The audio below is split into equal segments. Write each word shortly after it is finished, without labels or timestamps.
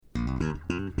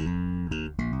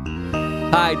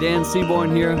Hi, Dan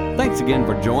Seaborn here. Thanks again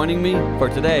for joining me for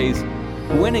today's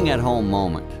Winning at Home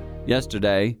moment.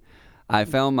 Yesterday, I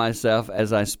found myself,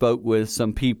 as I spoke with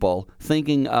some people,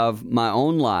 thinking of my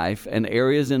own life and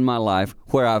areas in my life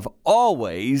where I've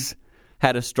always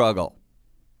had a struggle.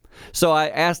 So I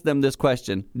asked them this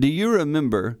question: do you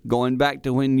remember going back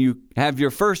to when you have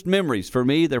your first memories? For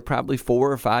me, they're probably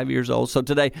 4 or 5 years old. So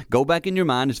today, go back in your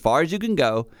mind as far as you can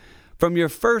go. From your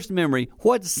first memory,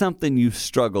 what's something you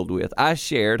struggled with? I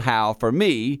shared how, for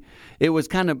me, it was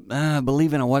kind of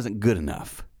believing I wasn't good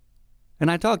enough.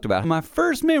 And I talked about my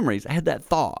first memories. I had that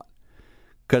thought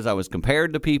because I was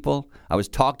compared to people. I was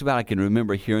talked about. I can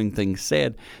remember hearing things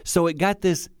said. So it got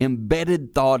this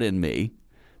embedded thought in me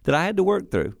that I had to work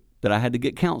through, that I had to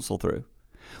get counsel through.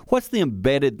 What's the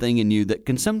embedded thing in you that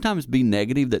can sometimes be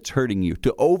negative that's hurting you?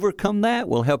 To overcome that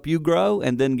will help you grow,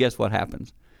 and then guess what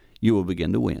happens? You will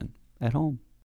begin to win at home.